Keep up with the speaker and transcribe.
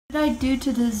What did I do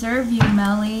to deserve you,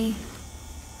 Melly?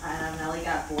 Melly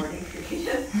got bored and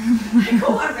creative. I go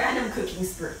on random cooking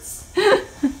spurts.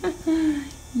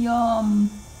 Yum.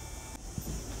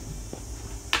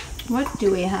 What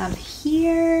do we have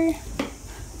here?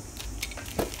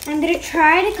 I'm gonna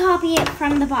try to copy it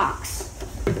from the box.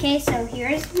 Okay, so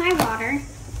here's my water.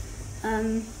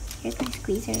 Here's my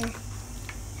squeezer.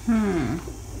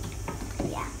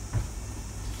 Yeah.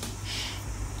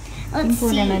 I think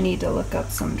we're gonna need to look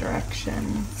up some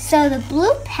directions. So the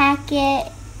blue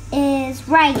packet is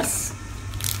rice.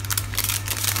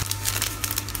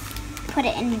 Put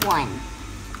it in one.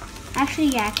 Actually,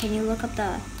 yeah, can you look up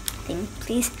the thing,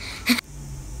 please?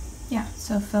 Yeah,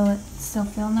 so fill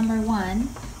number 1.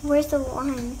 Where's the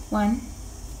one? 1.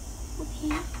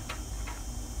 Okay.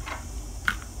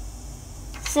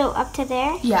 So up to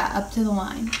there? Yeah, up to the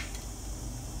line.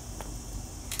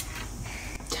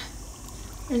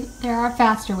 There are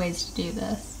faster ways to do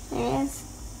this. There is.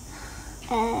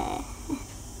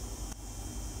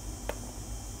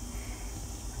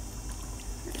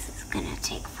 This is gonna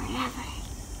take forever.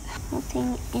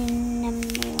 Nothing in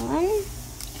number 1.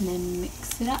 And then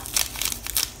mix it up.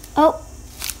 Oh.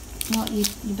 Well, you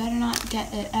better not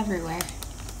get it everywhere.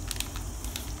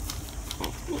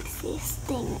 Let's mix this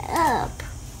thing up.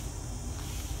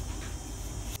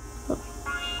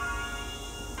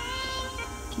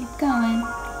 Keep going.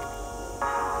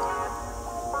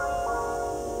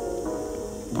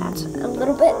 That's a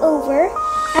little bit over.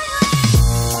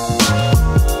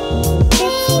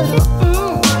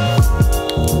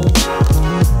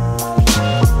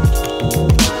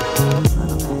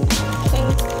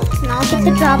 Get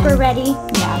the dropper ready.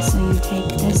 Yeah, so you take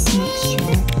this mixture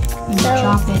and you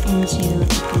drop it into the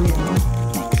blue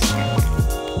mixture.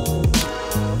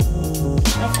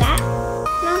 Like that?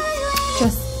 No?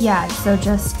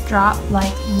 Just drop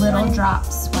like little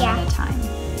drops one at a time.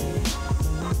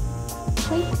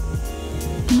 Wait.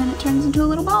 And then it turns into a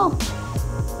little ball.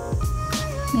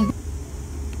 Maybe.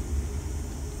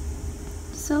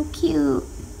 So cute.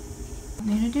 Want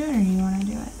me to do it or do you want to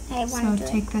do it? I want to do it.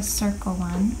 So take this circle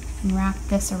one and wrap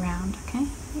this around, okay?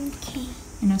 Okay.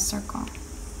 In a circle.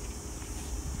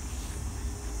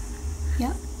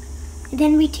 Yep. And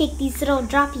then we take these little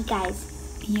droppy guys.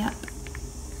 Yep.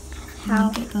 How?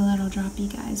 And you get the little droppy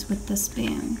guys with the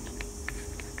spoon.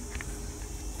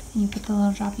 And you put the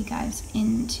little droppy guys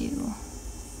into.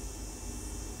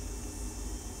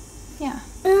 Yeah.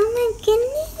 Oh my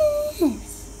goodness.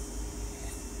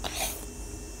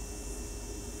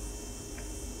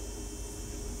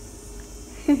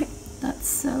 That's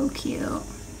so cute.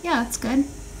 Yeah, it's good.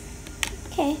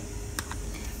 Okay.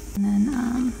 And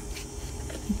then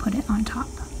you put it on top.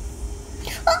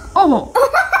 Oh!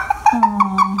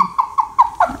 Oh.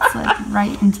 That slid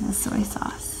right into the soy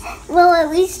sauce. Well, at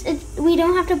least we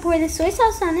don't have to pour the soy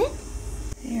sauce on it.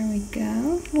 There we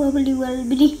go. Wobbly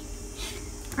wobbly.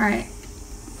 Alright.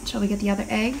 Shall we get the other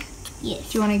egg? Yes.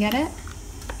 Do you want to get it?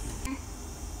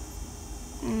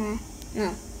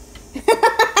 No.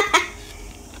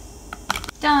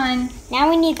 Done. Now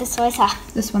we need the soy sauce.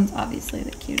 This one's obviously the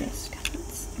cutest because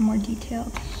it's more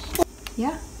detailed.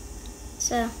 Yeah?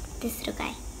 So, this little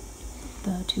guy.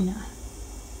 The tuna.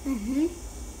 Mm-hmm.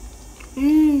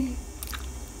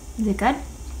 Is it good?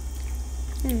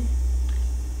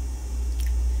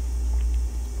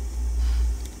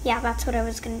 Yeah, that's what I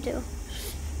was gonna do.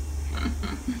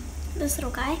 This little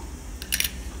guy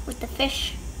with the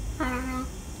fish. I don't know.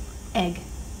 Egg.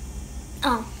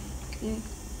 Oh.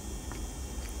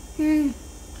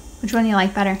 Which one do you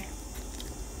like better?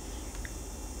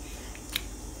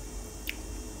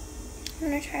 I'm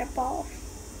gonna try a ball.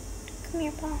 Come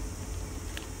here, ball.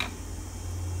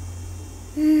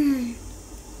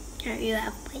 Here, you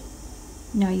have a plate.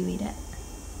 No, you eat it.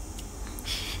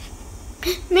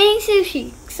 Mini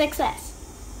sushi. Success.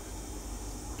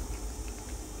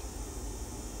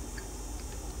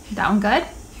 That one good?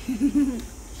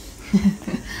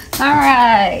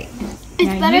 Alright.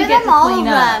 It's better than all of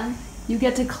them. You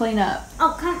get to clean up.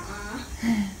 Oh, come on.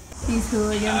 These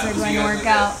hooligans are going to work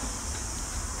out.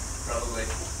 Probably.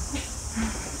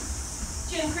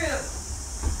 Gym crew.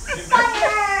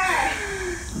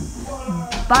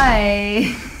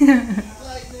 Bye.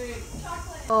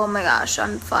 Oh my gosh,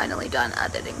 I'm finally done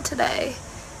editing today.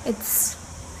 It's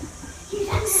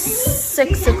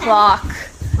 6 o'clock.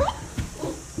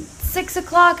 6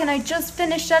 o'clock and I just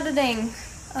finished editing.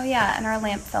 Oh yeah, and our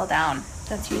lamp fell down.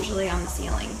 That's usually on the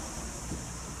ceiling.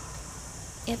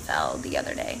 It fell the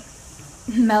other day.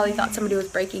 Melly thought somebody was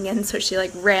breaking in, so she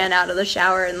like ran out of the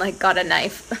shower and like got a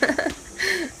knife.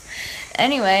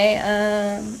 Anyway,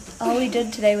 all we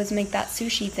did today was make that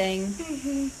sushi thing.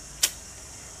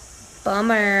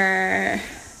 Bummer.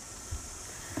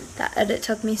 That edit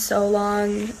took me so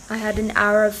long. I had an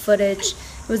hour of footage.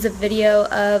 It was a video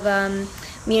of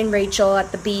me and Rachel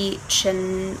at the beach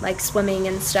and like swimming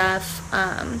and stuff.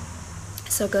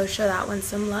 So go show that one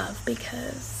some love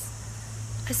because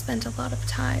I spent a lot of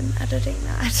time editing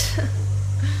that.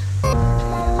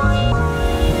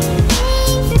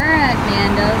 We're at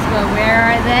Nandos, but where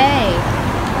are they?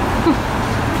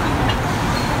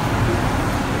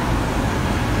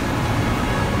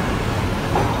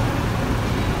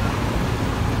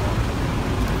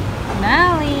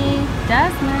 Melly,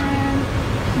 Desmond.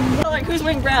 Like, who's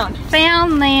wearing brown?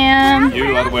 Found them.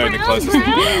 You are wearing the closest to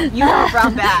brown. You have a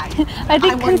brown bag. I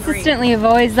think consistently I've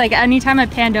always, like, anytime I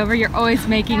panned over, you're always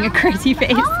making a crazy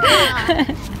face. I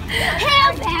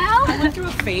went through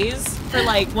a phase for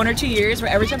like 1 or 2 years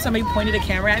where every time somebody pointed a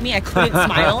camera at me, I couldn't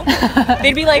smile.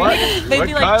 They'd be like, Where'd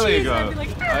Kylie go? I'd be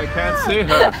like, I can't see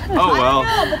her. Oh well,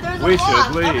 we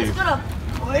should leave.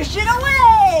 Push it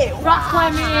away! Rock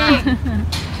climbing.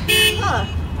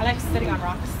 I like sitting on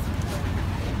rocks.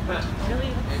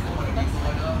 Really?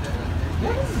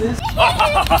 What is this?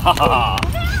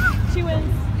 She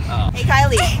wins. Hey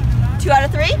Kylie, 2 out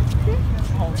of 3?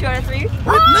 2 out of 3?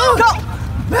 No! Go!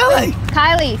 Melly!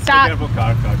 Kylie, stop. Be careful,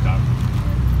 car.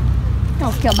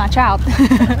 Don't kill my child.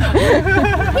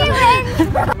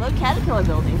 Look, caterpillar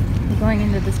building. We're going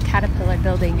into this caterpillar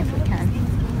building if we can.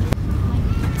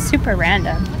 It's super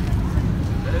random.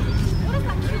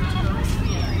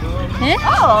 Eh?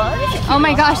 Oh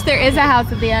my gosh, there is a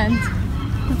house at the end.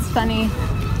 That's funny.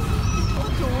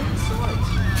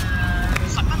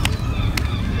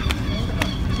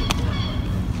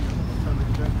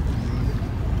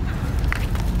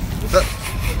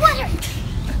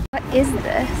 What is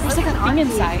this? It's like an art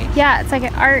inside. Yeah, it's like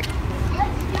an art.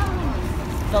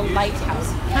 The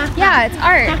lighthouse. Yeah, it's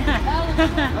art.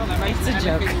 It's a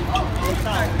joke.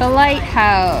 The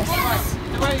lighthouse.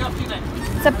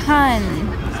 It's a pun.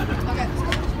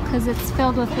 Because it's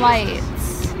filled with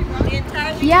lights.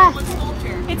 Yeah.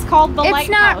 It's called the lighthouse. It's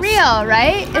not real,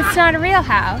 right? It's not a real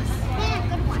house.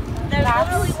 There's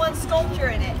literally one sculpture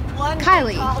in it. One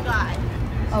Kylie. tall guy.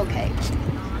 Okay.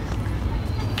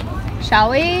 Shall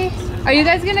we? Are you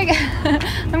guys gonna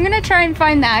I'm gonna try and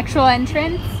find the actual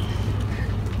entrance.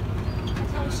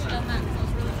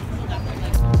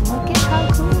 Look at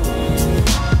how cool.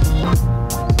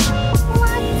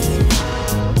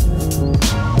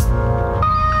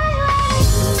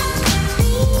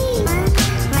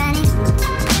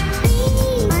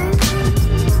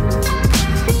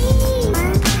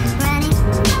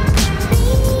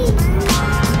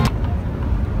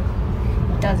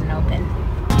 Doesn't open.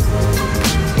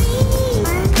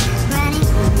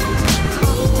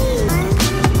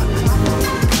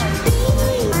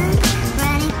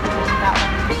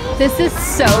 This is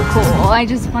so cool. I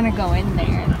just want to go in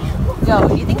there. Yo,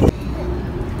 do you think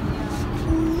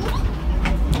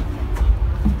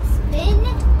Spin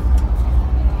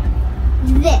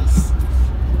this.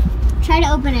 Try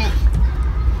to open it.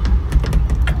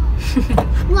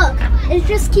 Look, it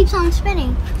just keeps on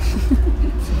spinning.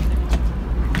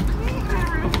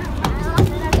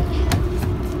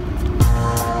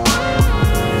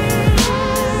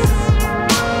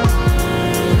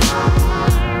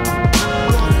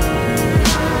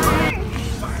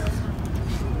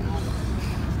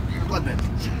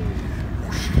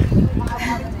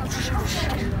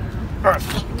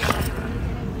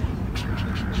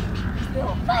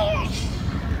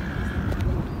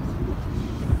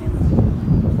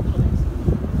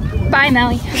 Bye,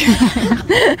 Melly. Wait,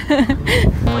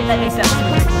 that makes sense.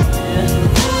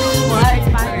 What? It's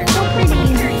fire. So pretty.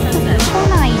 So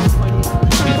nice.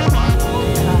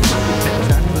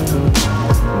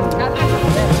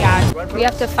 Yeah, we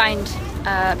have to find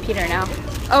Peter now.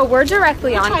 Oh, we're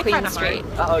directly on Queen Street.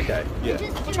 Oh, okay. Yeah.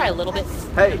 We'll try a little bit.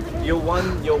 Hey, you're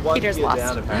one Peter's gear lost.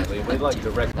 down apparently. We're like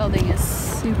direct. Building is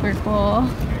super cool.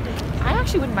 I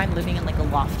actually wouldn't mind living in like a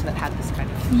loft that had this kind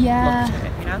of Yeah. look to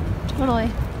it, you know? Totally.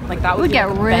 Like that It would be get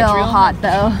like a real bedroom. hot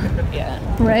though. Yeah.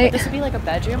 Right? This would be like a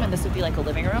bedroom and this would be like a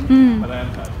living room.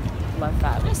 Love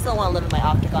that. I still want to live in my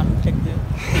octagon particularly.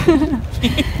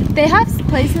 They have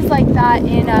places like that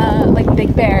in like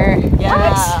Big Bear.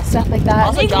 Yeah. Stuff like that.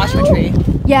 Also Joshua Tree.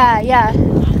 Yeah.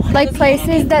 Like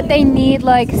places that they need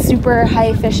like super high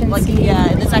efficiency. Like,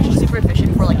 yeah, and it's actually super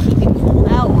efficient for like keeping cold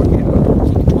out or keeping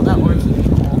cold cool.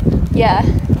 Yeah.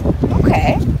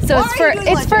 Okay. So it's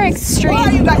for extreme. Why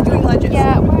are you guys doing lunges?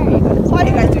 Yeah, why are you guys? Why are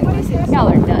you guys doing lunges? Y'all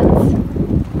are nuts.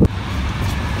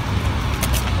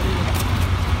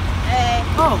 Hey.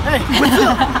 Oh, hey, what's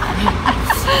up?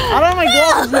 I don't have my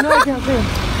glasses, you know I can't see.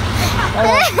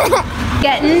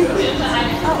 Getting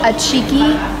a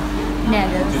cheeky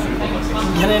Nandos.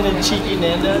 Getting a cheeky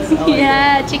Nandos?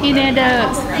 Yeah, cheeky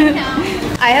Nandos.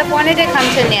 I have wanted to come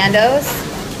to Nandos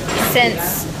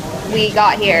since we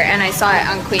got here and I saw it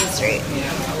on Queen Street.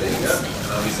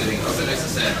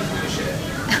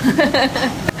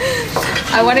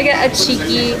 I want to get a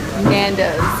cheeky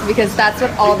Nandos because that's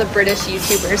what all the British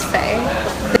YouTubers say.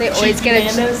 They always get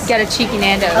a cheeky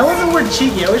Nandos. I love the word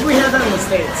cheeky. I wish we had that in the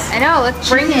States. I know, let's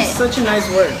bring Cheeky it. is such a nice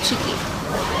word. Cheeky.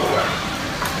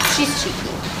 She's cheeky.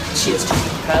 She is cheeky.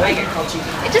 I like it called cheeky.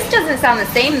 It just doesn't sound the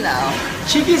same though.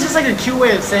 Cheeky is just like a cute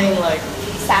way of saying like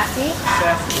Sassy?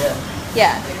 sassy, yeah.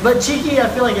 Yeah. But cheeky I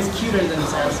feel like is cuter than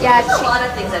sassy. Yeah, There's a lot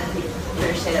of things that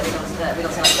British say that we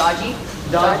don't say, like dodgy.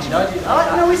 Dodgy.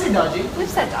 Oh, no, we say dodgy. We've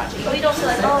said dodgy. But we don't say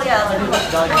like, oh yeah, like,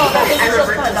 Dodgy. oh, that is I just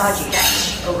revert kind of to dodgy.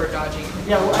 sketch over dodgy.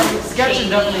 Yeah, well, I mean, sketch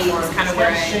is definitely more kind of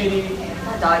where sketch, shady.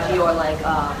 Not dodgy or like,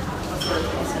 what's the other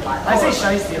thing I said? I say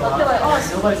shiesty a lot. Like, oh,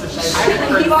 it's Nobody says shiesty.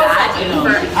 Heard that in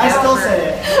I still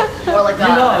say it. or like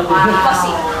You know,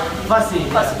 fussy. Fussy.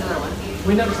 Fussy's Yeah. another one.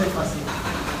 We never say fussy.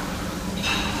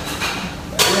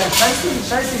 Yeah,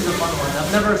 shiesty is a fun one.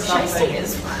 I've never stopped saying it.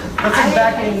 That's like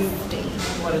back in,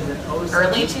 what is it?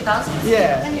 early 2000s.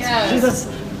 Yeah.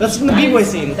 That's from the b-boy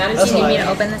scene. That is That's Do you need me why. to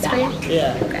open this for you?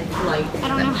 Yeah. Okay. Like, I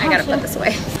don't know I gotta put this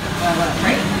away.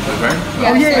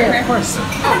 Oh yeah, of course.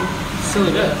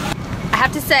 Silly good. I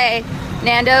have to say,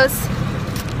 Nando's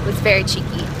was very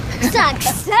cheeky. Sucks.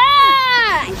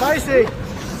 Spicy.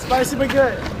 Spicy but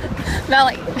good.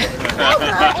 Melly.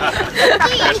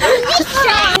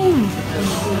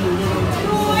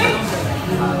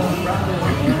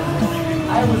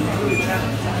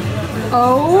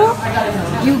 Oh,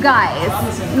 you guys,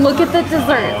 look at the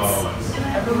desserts.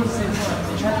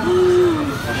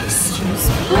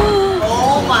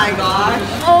 oh my gosh.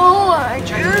 Oh my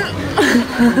god.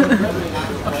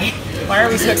 Why are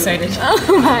we so excited? Oh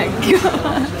my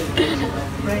god.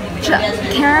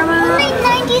 Caramel. Only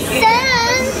 90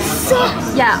 cents.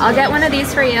 Yeah, I'll get one of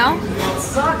these for you. Thank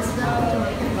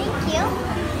you.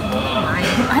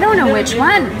 I don't know which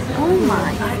one. Oh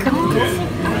my god.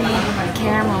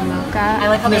 Caramel mocha. I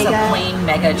like how there's mega. a plain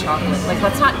mega chocolate. Like,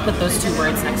 let's not put those two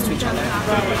words next to each other.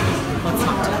 Let's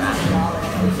not do that.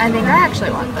 I think I actually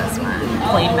want this one.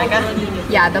 Plain mega?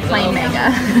 Yeah, the plain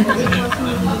mega.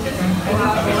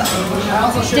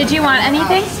 Did you want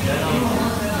anything?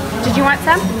 Did you want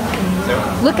some?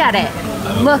 Look at it.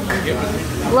 Look.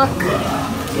 Look.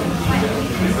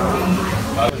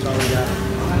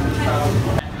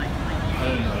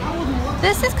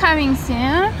 This is coming soon.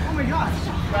 Oh my gosh.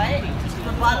 Right?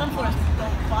 The bottom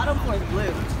floor is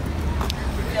blue.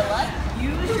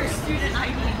 Use your student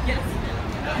ID. Yes.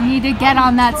 You need to get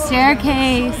on that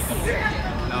staircase.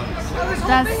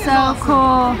 That's so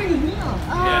cool.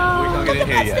 Yeah, we can't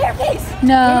get in here yet.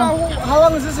 No. How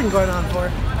long has this been going on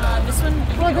for? This one.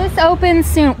 Well, this opens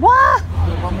soon. What?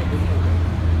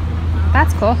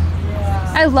 That's cool.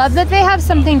 I love that they have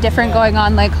something different going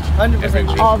on like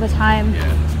 100%. all the time.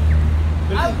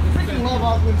 I freaking love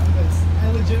Osmond for this.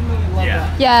 I legitimately love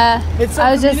that. Yeah, It's so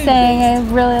I was just community saying,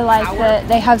 I really like that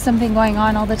they have something going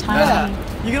on all the time. Yeah.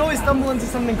 You can always stumble into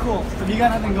something cool if you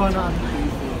got nothing going on.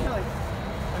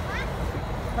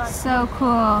 So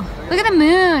cool. Look at the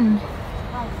moon.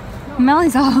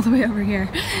 Melly's all the way over here.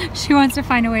 She wants to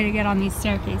find a way to get on these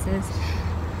staircases.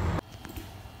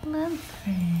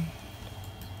 Mumford,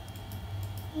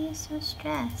 you're so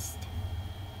stressed.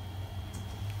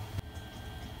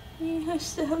 You're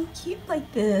so cute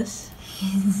like this.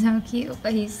 He's so cute,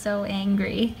 but he's so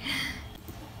angry.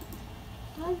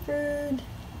 Hi, bird.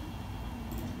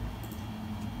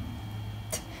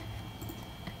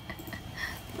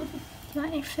 You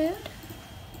want your food?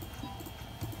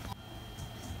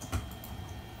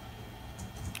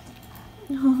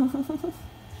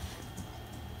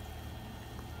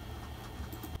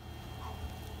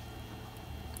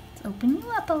 Let's open you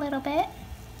up a little bit.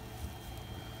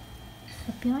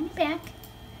 Flip you on your back.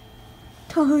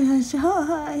 Toya's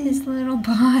hi. His little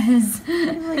paws.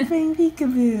 Like playing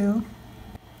peekaboo.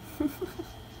 You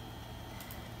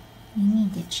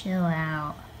need to chill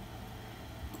out.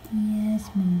 Yes,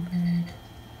 Moonbird.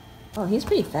 Oh, he's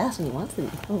pretty fast when he wants to be.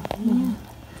 Oh, Yeah.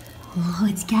 Oh,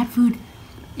 it's cat food.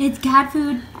 It's cat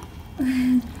food.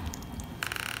 Yum,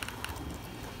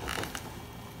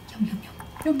 yum, yum.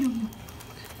 Yum, yum, yum.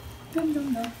 Yum,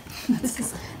 yum, yum.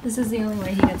 This is the only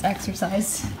way he gets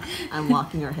exercise. I'm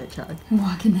walking our hedgehog.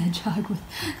 Walking that jog with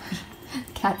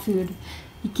cat food.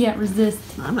 You can't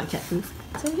resist. I'm not cat food.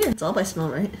 It's over here. It's all by smell,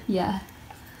 right? Yeah.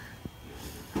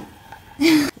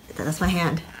 That's my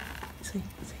hand. See.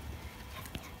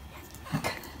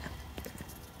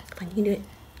 Come on, you can do it.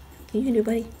 You can do it,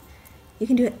 buddy. You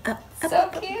can do it. Up, up, So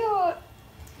up, up. cute.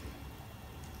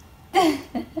 You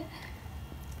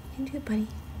can do it, buddy.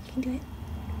 You can do it.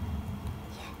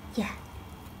 Yeah, yeah.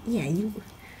 Yeah, you.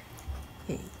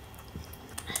 Yeah.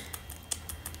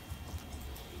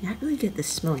 Not really good at the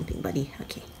smelling thing, buddy.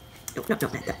 Okay. No, not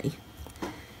that, buddy.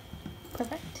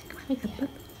 Perfect. Come on, up, up.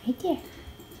 Right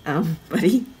there.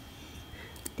 Buddy.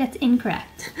 That's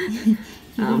incorrect. You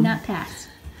do not pass.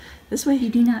 This way. You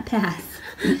do not pass.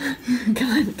 Come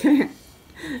on, come here.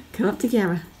 Come up to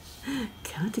camera.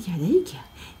 Come up to camera. There you go.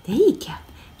 There you go.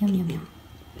 Yum, yum, yum.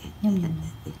 Yum, yum.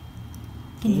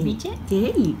 Can you reach it?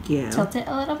 There you go. Tilt it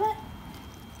a little bit?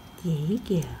 There you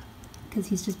go. Because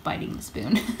he's just biting the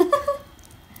spoon. Yum,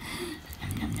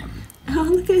 yum, yum. Oh,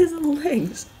 look at his little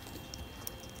legs.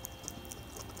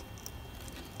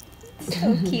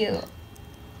 So cute.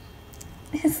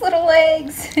 His little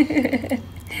legs.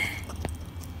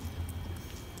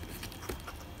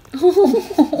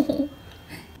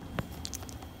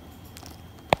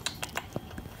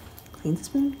 Clean the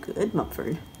spoon. Good,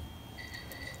 Mumford.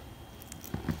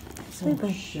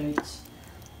 Shite.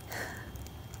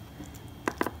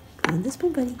 Clean the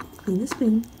spoon, buddy. Clean the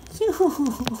spoon.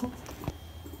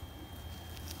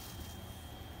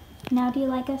 Now do you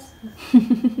like us?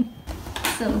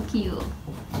 So cute.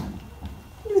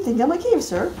 You think I'm a cave,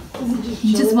 sir?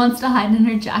 He just wants to hide in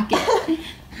her jacket.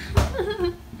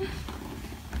 Good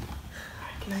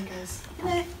night, guys. Good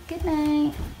night. Good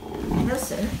night. No,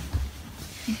 sir.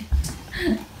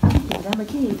 I'm a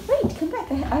cave. Wait, come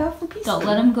back. I have a piece. Don't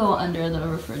let him go under the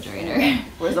refrigerator.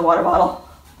 Where's the water bottle?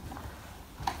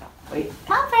 Wait.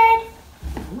 Mumford!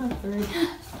 Mumford.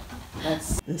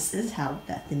 This is how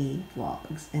Bethany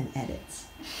vlogs and edits.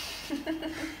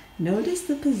 Notice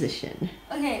the position.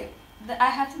 Okay, I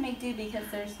have to make do because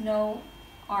there's no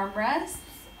armrests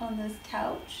on this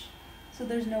couch. So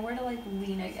there's nowhere to like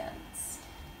lean against.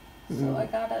 So I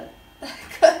gotta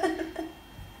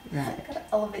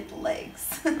elevate the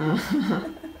legs.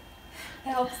 It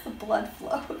helps the blood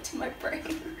flow to my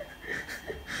brain.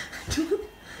 See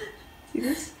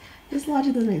this? This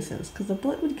logic doesn't make sense because the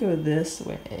blood would go this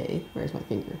way. Where's my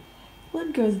finger?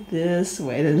 Blood goes this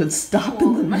way, then it would stop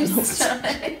in the My middle.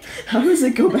 stomach. How does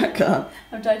it go back up?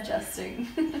 I'm digesting.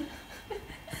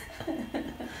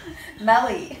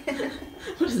 Melly.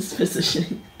 What is this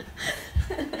positioning?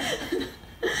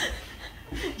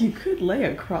 You could lay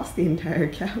across the entire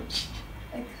couch.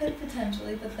 I could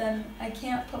potentially, but then I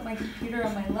can't put my computer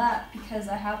on my lap because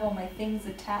I have all my things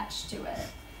attached to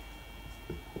it.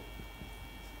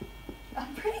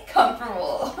 I'm pretty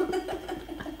comfortable.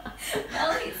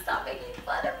 Melly, stop making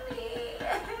fun of me.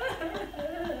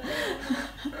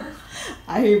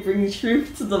 I bring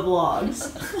truth to the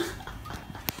vlogs.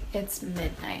 It's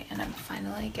midnight and I'm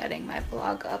finally getting my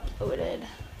vlog uploaded.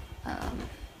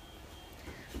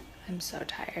 I'm so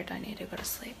tired. I need to go to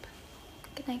sleep.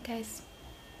 Good night, guys.